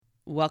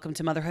Welcome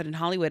to Motherhood in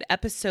Hollywood,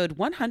 episode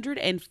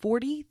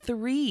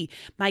 143.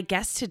 My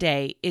guest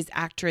today is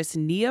actress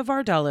Nia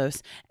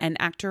Vardalos and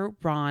actor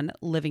Ron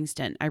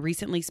Livingston. I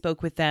recently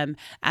spoke with them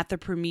at the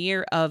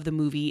premiere of the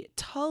movie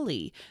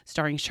Tully,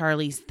 starring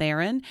Charlize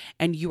Theron,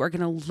 and you are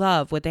going to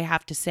love what they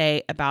have to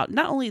say about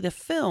not only the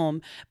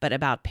film, but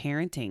about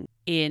parenting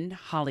in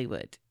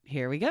Hollywood.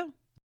 Here we go.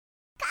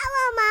 Come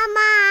on,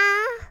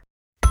 Mama.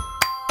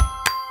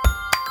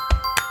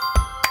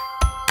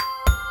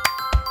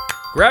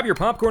 Grab your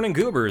popcorn and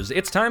goobers.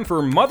 It's time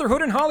for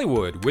Motherhood in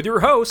Hollywood with your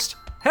host,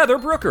 Heather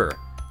Brooker.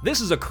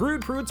 This is a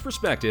crude prude's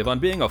perspective on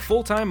being a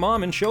full-time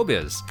mom in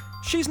showbiz.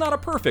 She's not a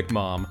perfect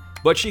mom,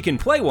 but she can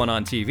play one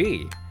on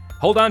TV.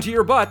 Hold on to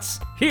your butts.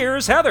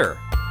 Here's Heather.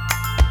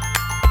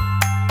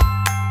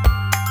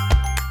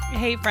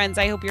 Hey friends,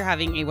 I hope you're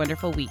having a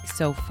wonderful week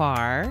so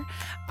far.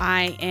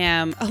 I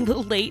am a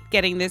little late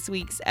getting this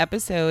week's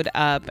episode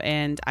up,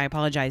 and I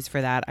apologize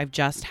for that. I've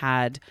just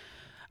had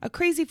a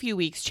crazy few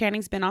weeks.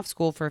 Channing's been off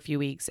school for a few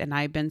weeks, and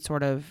I've been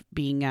sort of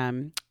being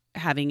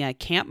having a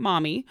camp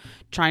mommy,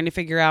 trying to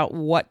figure out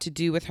what to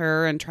do with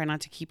her and try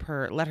not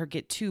to let her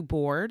get too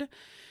bored.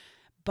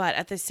 But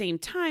at the same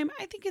time,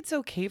 I think it's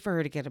okay for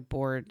her to get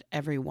bored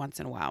every once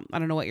in a while. I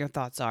don't know what your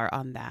thoughts are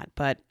on that,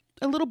 but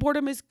a little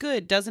boredom is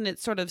good, doesn't it?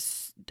 Sort of,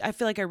 I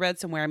feel like I read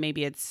somewhere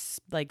maybe it's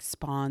like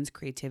spawns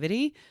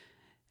creativity.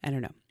 I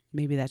don't know.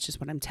 Maybe that's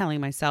just what I'm telling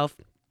myself,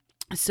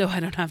 so I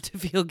don't have to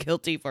feel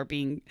guilty for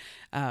being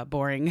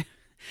boring.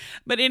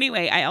 But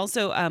anyway, I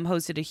also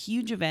hosted a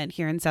huge event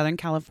here in Southern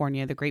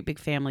California, the Great Big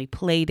Family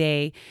Play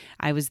Day.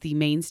 I was the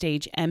main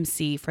stage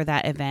MC for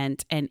that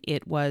event, and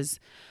it was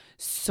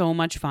so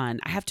much fun.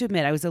 I have to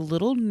admit, I was a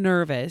little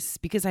nervous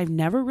because I've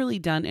never really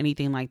done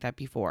anything like that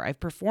before. I've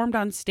performed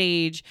on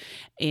stage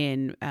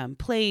in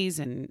plays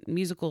and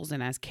musicals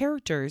and as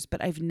characters,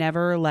 but I've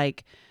never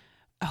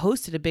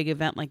hosted a big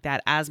event like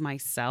that as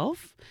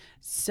myself.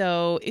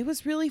 So it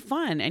was really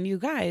fun. And you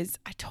guys,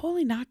 I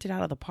totally knocked it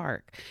out of the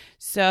park.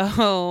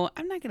 So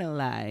I'm not going to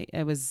lie.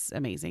 It was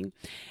amazing.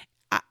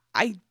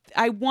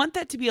 I want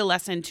that to be a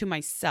lesson to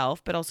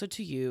myself, but also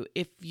to you.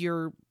 If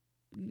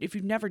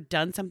you've never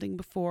done something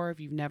before, if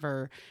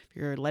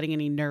you're letting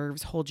any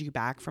nerves hold you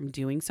back from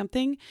doing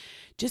something,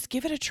 just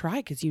give it a try,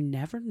 because you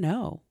never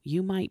know.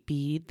 You might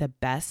be the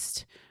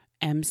best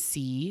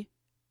MC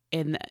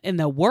in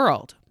the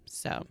world.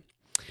 So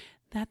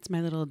that's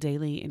my little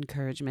daily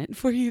encouragement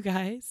for you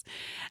guys.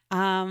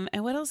 And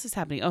what else is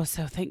happening? Oh,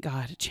 so thank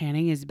God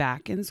Channing is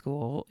back in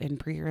school in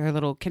her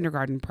little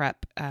kindergarten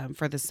prep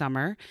for the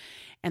summer.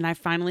 And I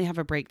finally have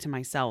a break to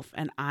myself.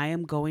 And I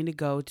am going to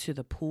go to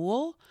the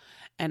pool,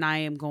 and I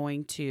am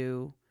going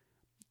to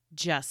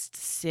just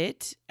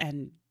sit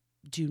and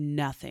do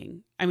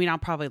nothing. I mean, I'll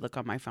probably look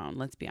on my phone.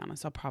 Let's be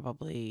honest. I'll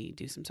probably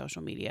do some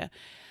social media,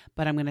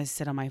 but I'm going to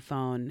sit on my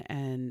phone,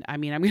 and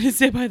I'm going to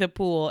sit by the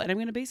pool, and I'm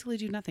going to basically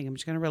do nothing. I'm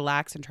just going to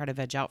relax and try to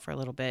veg out for a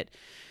little bit,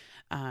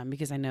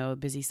 because I know a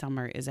busy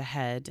summer is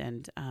ahead,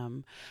 and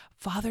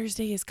Father's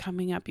Day is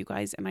coming up, you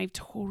guys, and I've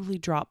totally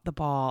dropped the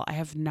ball. I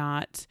have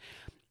not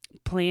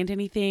planned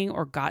anything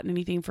or gotten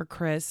anything for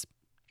Chris.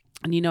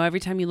 And every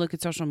time you look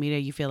at social media,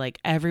 you feel like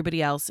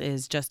everybody else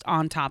is just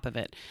on top of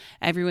it.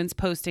 Everyone's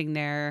posting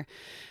their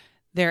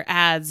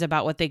ads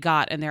about what they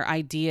got and their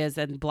ideas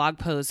and blog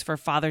posts for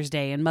Father's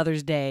Day and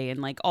Mother's Day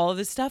and all of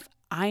this stuff.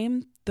 I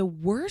am the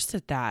worst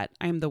at that.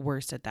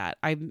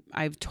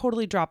 I've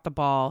totally dropped the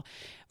ball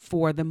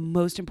for the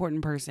most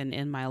important person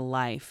in my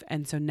life.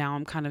 And so now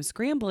I'm kind of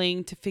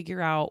scrambling to figure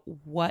out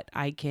what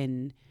I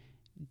can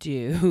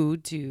do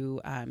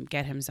to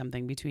get him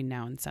something between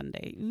now and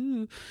Sunday.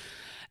 Ooh.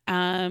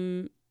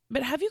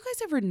 But have you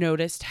guys ever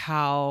noticed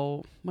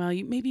how,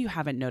 maybe you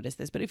haven't noticed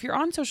this, but if you're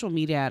on social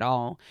media at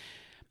all,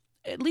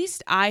 at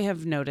least I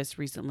have noticed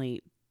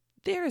recently,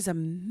 there is a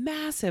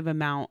massive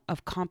amount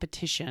of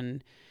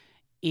competition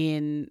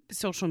in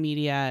social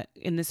media,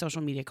 in the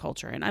social media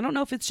culture. And I don't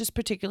know if it's just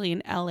particularly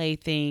an LA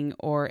thing,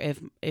 or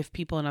if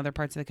people in other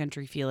parts of the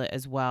country feel it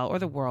as well, or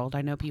the world.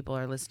 I know people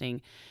are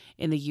listening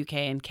in the UK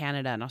and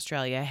Canada and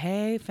Australia.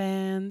 Hey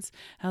fans,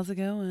 how's it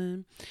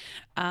going?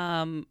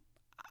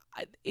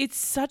 It's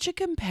such a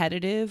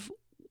competitive,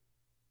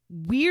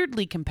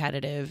 weirdly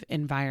competitive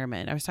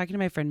environment. I was talking to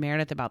my friend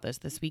Meredith about this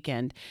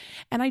weekend,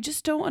 and I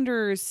just don't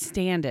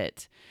understand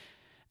it.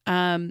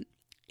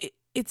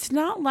 It's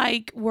not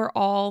like we're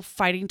all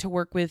fighting to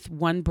work with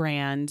one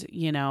brand,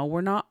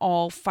 we're not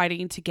all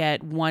fighting to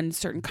get one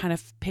certain kind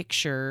of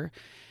picture.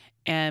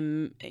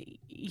 It's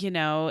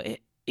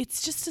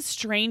just a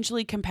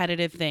strangely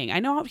competitive thing. I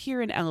know out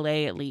here in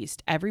LA, at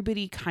least,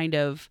 everybody kind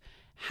of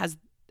has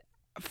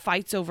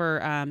fights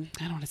over, I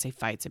don't want to say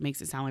fights. It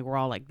makes it sound like we're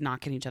all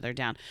knocking each other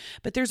down,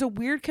 but there's a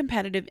weird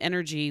competitive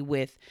energy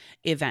with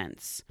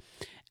events.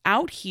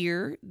 Out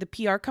here, the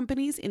PR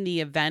companies and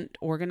the event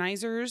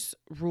organizers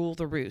rule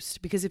the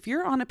roost, because if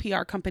you're on a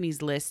PR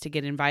company's list to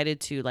get invited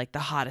to the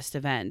hottest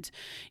event,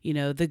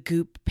 the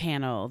Goop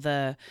panel,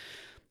 the,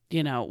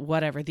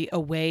 whatever, the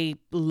away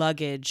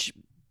luggage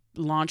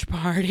launch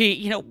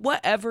party,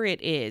 whatever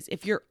it is,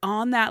 if you're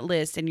on that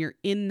list and you're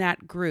in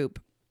that group,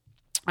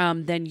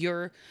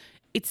 then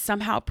it's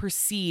somehow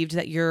perceived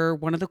that you're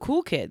one of the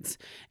cool kids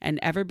and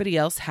everybody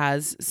else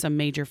has some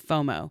major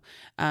FOMO.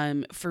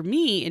 For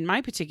me, in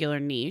my particular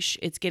niche,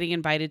 it's getting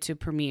invited to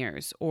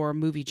premieres or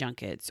movie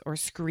junkets or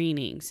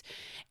screenings.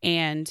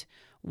 And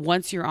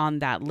once you're on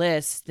that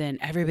list, then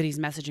everybody's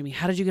messaging me,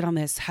 how did you get on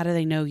this? How do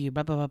they know you?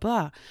 Blah, blah, blah,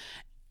 blah.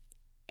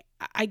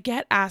 I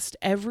get asked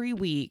every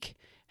week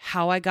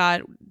how I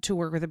got to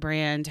work with a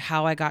brand,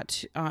 how I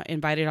got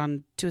invited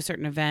on to a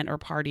certain event or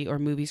party or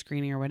movie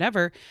screening or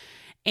whatever.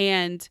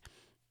 And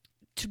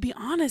to be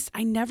honest,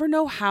 I never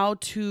know how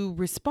to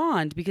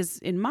respond because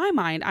in my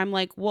mind, I'm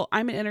like, well,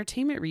 I'm an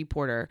entertainment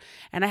reporter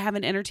and I have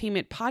an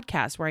entertainment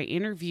podcast where I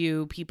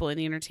interview people in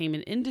the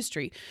entertainment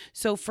industry.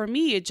 So for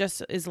me, it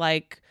just is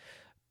like,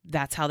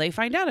 that's how they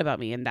find out about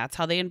me and that's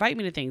how they invite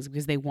me to things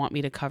because they want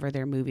me to cover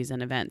their movies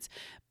and events.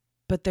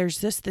 But there's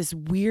just this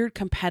weird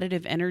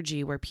competitive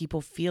energy where people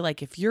feel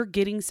like if you're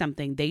getting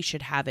something, they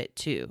should have it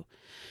too.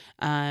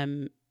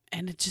 And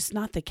it's just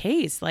not the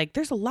case. Like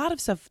there's a lot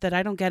of stuff that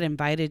I don't get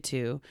invited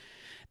to.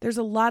 There's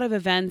a lot of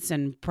events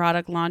and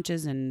product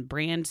launches and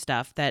brand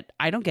stuff that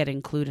I don't get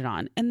included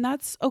on. And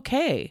that's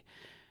okay.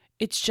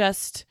 It's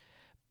just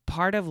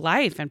part of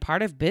life and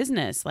part of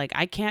business. Like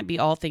I can't be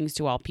all things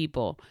to all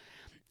people.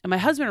 And my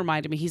husband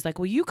reminded me, he's like,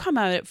 well, you come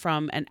at it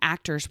from an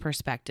actor's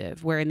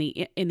perspective, where in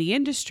the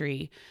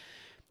industry,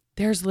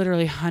 there's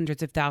literally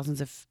hundreds of thousands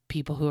of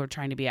people who are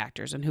trying to be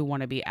actors and who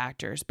want to be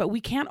actors, but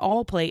we can't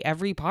all play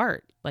every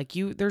part. Like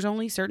there's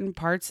only certain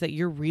parts that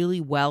you're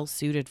really well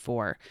suited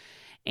for.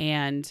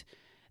 And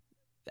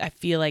I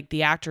feel like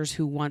the actors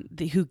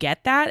who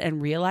get that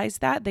and realize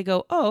that, they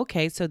go, oh,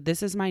 okay, so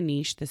this is my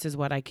niche. This is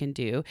what I can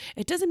do.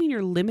 It doesn't mean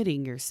you're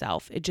limiting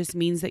yourself. It just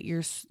means that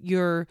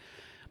you're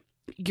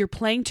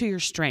playing to your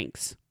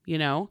strengths, you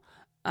know?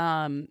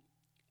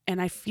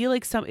 And I feel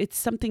like it's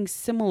something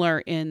similar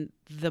in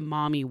the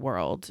mommy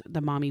world,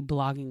 the mommy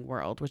blogging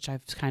world, which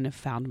I've kind of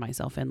found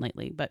myself in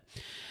lately. But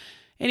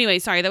anyway,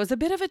 sorry, that was a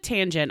bit of a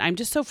tangent. I'm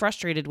just so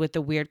frustrated with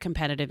the weird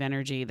competitive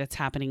energy that's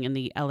happening in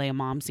the LA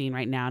mom scene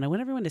right now. And I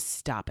want everyone to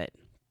stop it.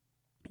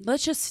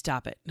 Let's just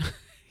stop it.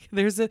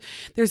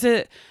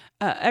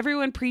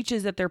 Everyone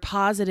preaches that they're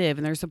positive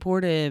and they're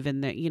supportive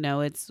and that, you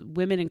know, it's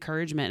women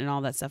encouragement and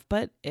all that stuff.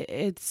 But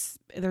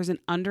there's an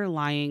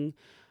underlying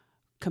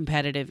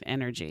competitive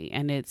energy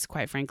and it's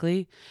quite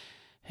frankly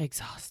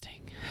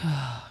exhausting.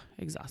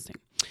 Exhausting.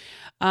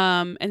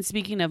 And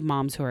speaking of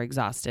moms who are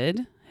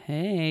exhausted,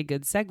 hey,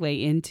 good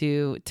segue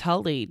into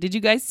Tully. Did you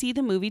guys see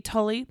the movie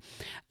Tully?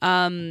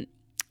 I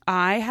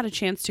had a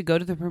chance to go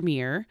to the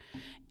premiere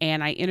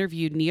and I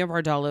interviewed Nia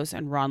Vardalos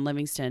and Ron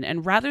Livingston.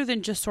 And rather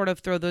than just sort of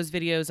throw those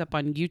videos up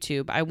on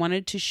YouTube, I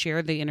wanted to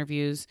share the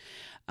interviews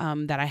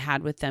that I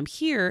had with them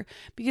here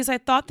because I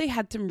thought they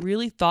had some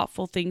really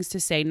thoughtful things to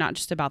say, not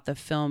just about the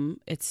film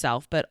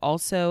itself, but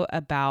also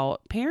about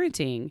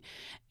parenting.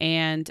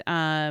 And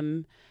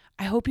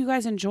I hope you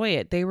guys enjoy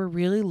it. They were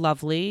really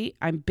lovely.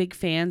 I'm big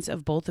fans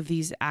of both of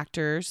these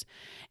actors.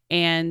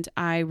 And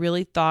I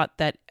really thought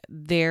that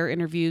their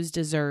interviews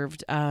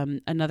deserved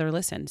another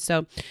listen.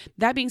 So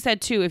that being said,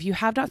 too, if you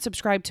have not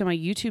subscribed to my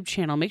YouTube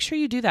channel, make sure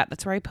you do that.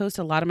 That's where I post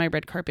a lot of my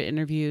red carpet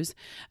interviews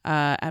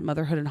at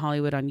Motherhood in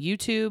Hollywood on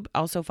YouTube.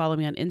 Also follow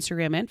me on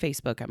Instagram and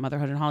Facebook at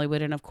Motherhood in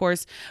Hollywood. And of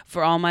course,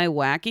 for all my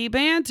wacky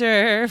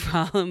banter,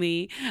 follow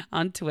me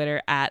on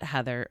Twitter at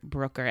Heather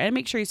Brooker. And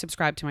make sure you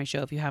subscribe to my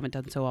show if you haven't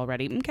done so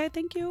already. Okay,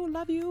 thank you.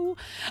 Love you.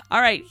 All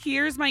right,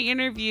 here's my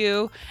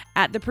interview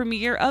at the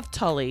premiere of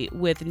Tully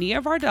with Nia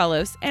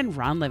Vardalos and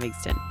Ron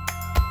Livingston.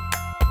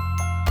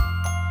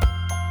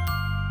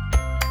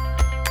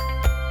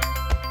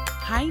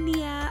 Hi,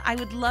 Nia. I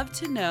would love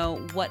to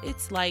know what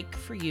it's like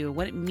for you,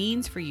 what it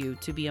means for you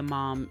to be a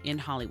mom in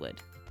Hollywood.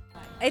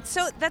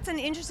 That's an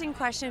interesting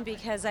question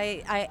because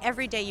I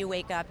every day you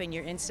wake up and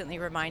you're instantly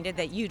reminded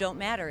that you don't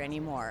matter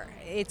anymore.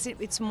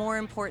 It's more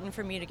important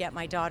for me to get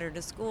my daughter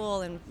to school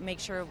and make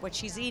sure what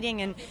she's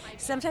eating, and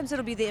sometimes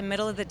it'll be the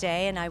middle of the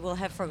day and I will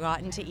have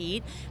forgotten to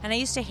eat. And I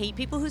used to hate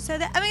people who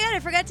said that. Oh my God, I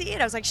forgot to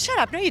eat. I was like, shut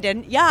up. No, you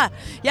didn't. Yeah,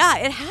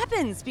 it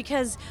happens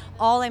because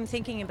all I'm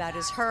thinking about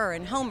is her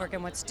and homework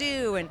and what's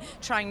due and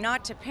trying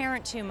not to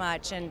parent too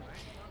much. And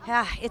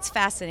yeah, it's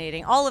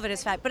fascinating. All of it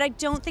is but I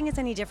don't think it's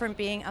any different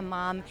being a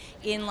mom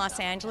in Los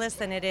Angeles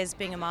than it is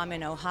being a mom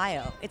in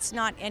Ohio. It's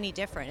not any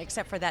different,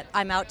 except for that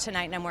I'm out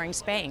tonight and I'm wearing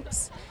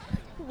Spanx.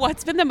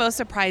 What's been the most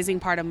surprising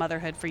part of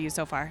motherhood for you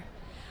so far?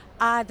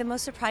 The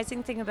most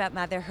surprising thing about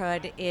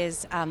motherhood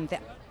is the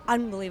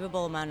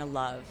unbelievable amount of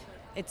love.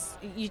 It's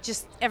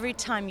every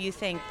time you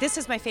think this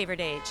is my favorite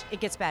age, it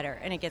gets better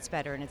and it gets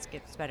better and it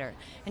gets better.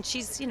 And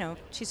she's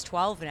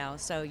 12 now,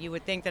 so you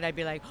would think that I'd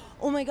be like,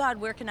 oh my God,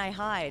 where can I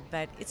hide?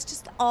 But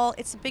it's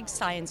a big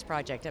science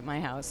project at my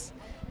house.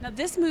 Now,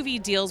 this movie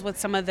deals with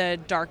some of the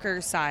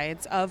darker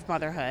sides of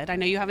motherhood. I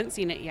know you haven't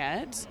seen it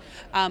yet,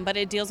 but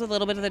it deals with a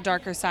little bit of the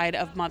darker side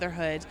of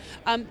motherhood.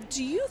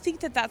 Do you think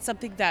that that's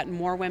something that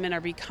more women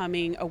are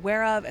becoming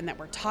aware of and that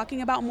we're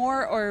talking about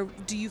more, or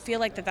do you feel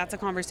like that that's a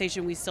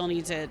conversation we still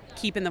need to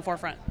keep in the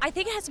forefront? I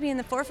think it has to be in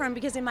the forefront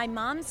because in my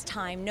mom's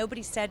time,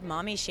 nobody said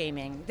mommy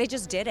shaming. They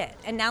just did it.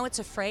 And now it's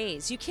a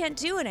phrase. You can't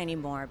do it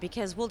anymore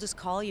because we'll just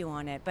call you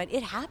on it. But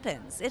it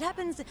happens. It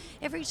happens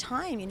every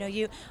time.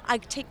 I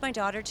take my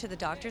daughter to the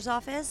doctor's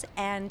office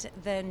and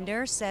the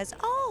nurse says,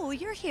 "Oh,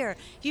 you're here.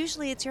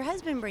 Usually it's your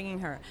husband bringing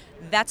her."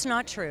 That's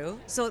not true.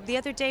 So the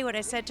other day what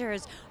I said to her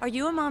is, "Are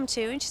you a mom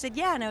too?" And she said,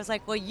 "Yeah." And I was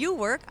like, "Well, you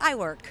work, I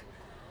work."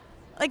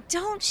 Like,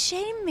 don't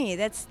shame me.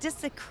 That's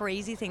just a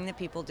crazy thing that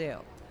people do.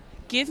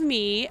 Give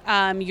me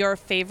your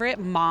favorite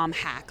mom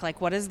hack.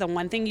 Like, what is the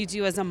one thing you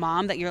do as a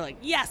mom that you're like,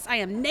 yes, I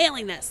am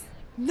nailing this?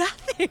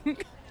 Nothing.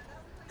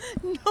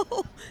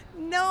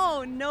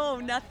 No,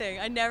 nothing.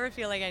 I never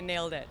feel like I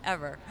nailed it,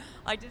 ever.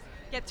 I just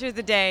get through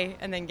the day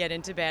and then get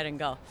into bed and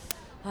go,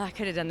 "Oh, I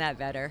could have done that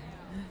better."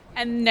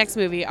 And next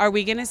movie, are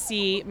we going to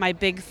see my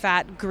big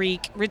fat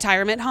Greek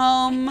retirement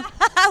home?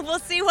 We'll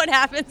see what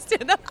happens to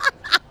them.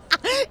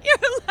 You're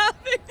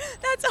laughing.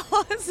 That's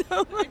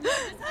awesome.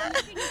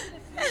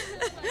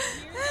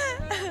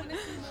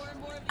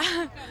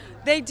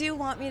 They do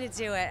want me to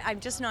do it. I'm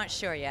just not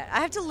sure yet. I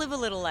have to live a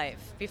little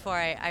life before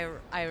I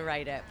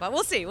write it. But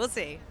we'll see.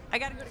 I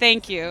got to go to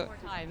Thank you.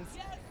 4 times.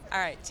 All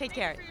right. Take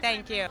care.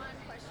 Thank you.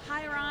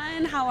 Hi,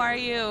 Ron. How are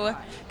you?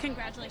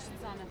 Congratulations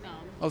on the film.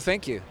 Oh,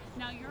 thank you.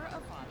 Now, you're a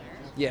father.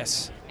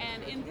 Yes.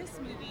 And in this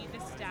movie,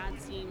 this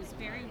dad seems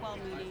very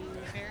well-meaning,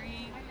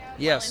 very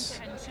Yes.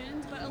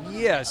 well-intentioned, but a little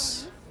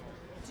Yes. bit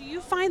aloof. Do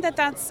you find that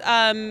that's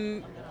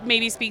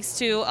maybe speaks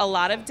to a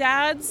lot of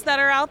dads that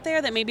are out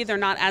there, that maybe they're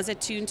not as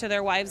attuned to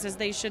their wives as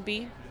they should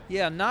be?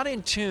 Yeah, not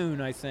in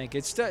tune, I think.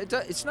 It's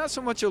not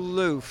so much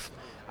aloof.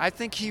 I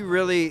think he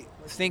really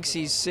thinks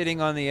he's sitting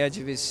on the edge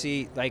of his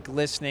seat, like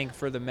listening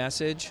for the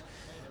message.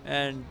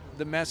 And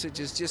the message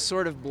is just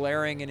sort of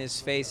blaring in his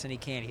face and he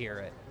can't hear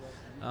it.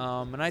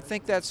 And I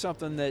think that's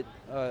something that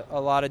a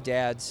lot of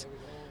dads,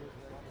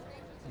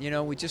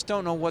 we just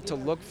don't know what to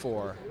look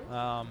for.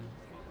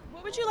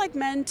 What would you like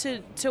men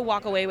to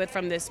walk away with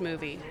from this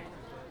movie?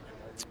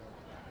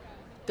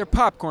 They're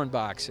popcorn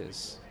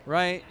boxes,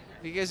 right?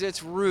 Because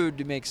it's rude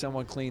to make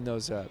someone clean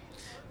those up.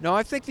 No,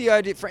 I think the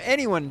idea, for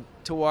anyone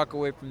to walk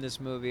away from this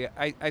movie,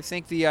 I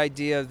think the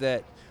idea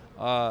that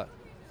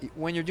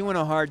when you're doing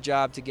a hard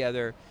job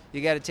together,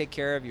 you got to take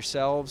care of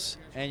yourselves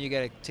and you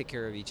got to take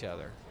care of each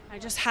other. I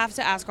just have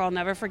to ask, or I'll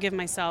never forgive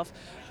myself.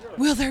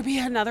 Will there be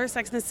another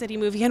Sex and the City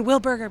movie, and will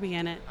Berger be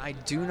in it? I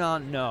do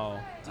not know.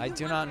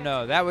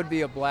 That would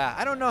be a blast.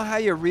 I don't know how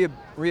you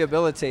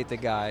rehabilitate the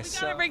guy. We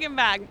gotta bring him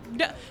back.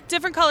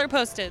 Different color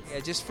Post-its. Yeah,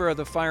 just for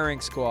the firing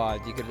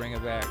squad, you could bring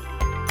it back.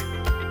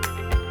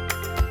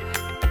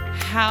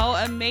 How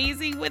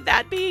amazing would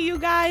that be, you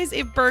guys,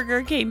 if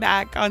Berger came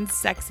back on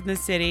Sex and the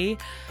City?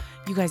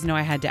 You guys know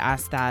I had to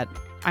ask that.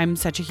 I'm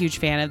such a huge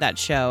fan of that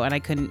show, and I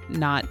couldn't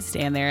not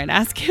stand there and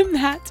ask him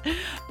that.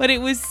 But it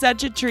was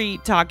such a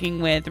treat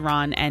talking with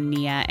Ron and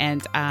Nia,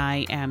 and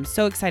I am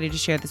so excited to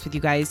share this with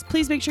you guys.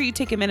 Please make sure you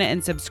take a minute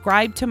and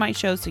subscribe to my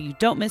show so you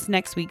don't miss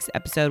next week's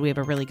episode. We have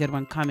a really good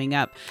one coming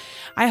up.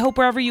 I hope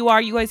wherever you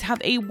are, you guys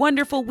have a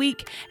wonderful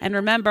week. And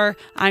remember,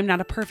 I'm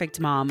not a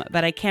perfect mom,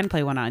 but I can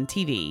play one on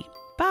TV.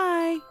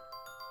 Bye.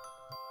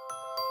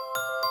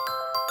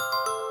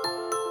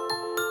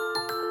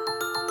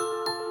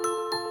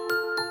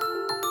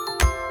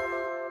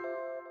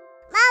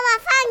 Mama,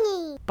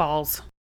 funny. Balls.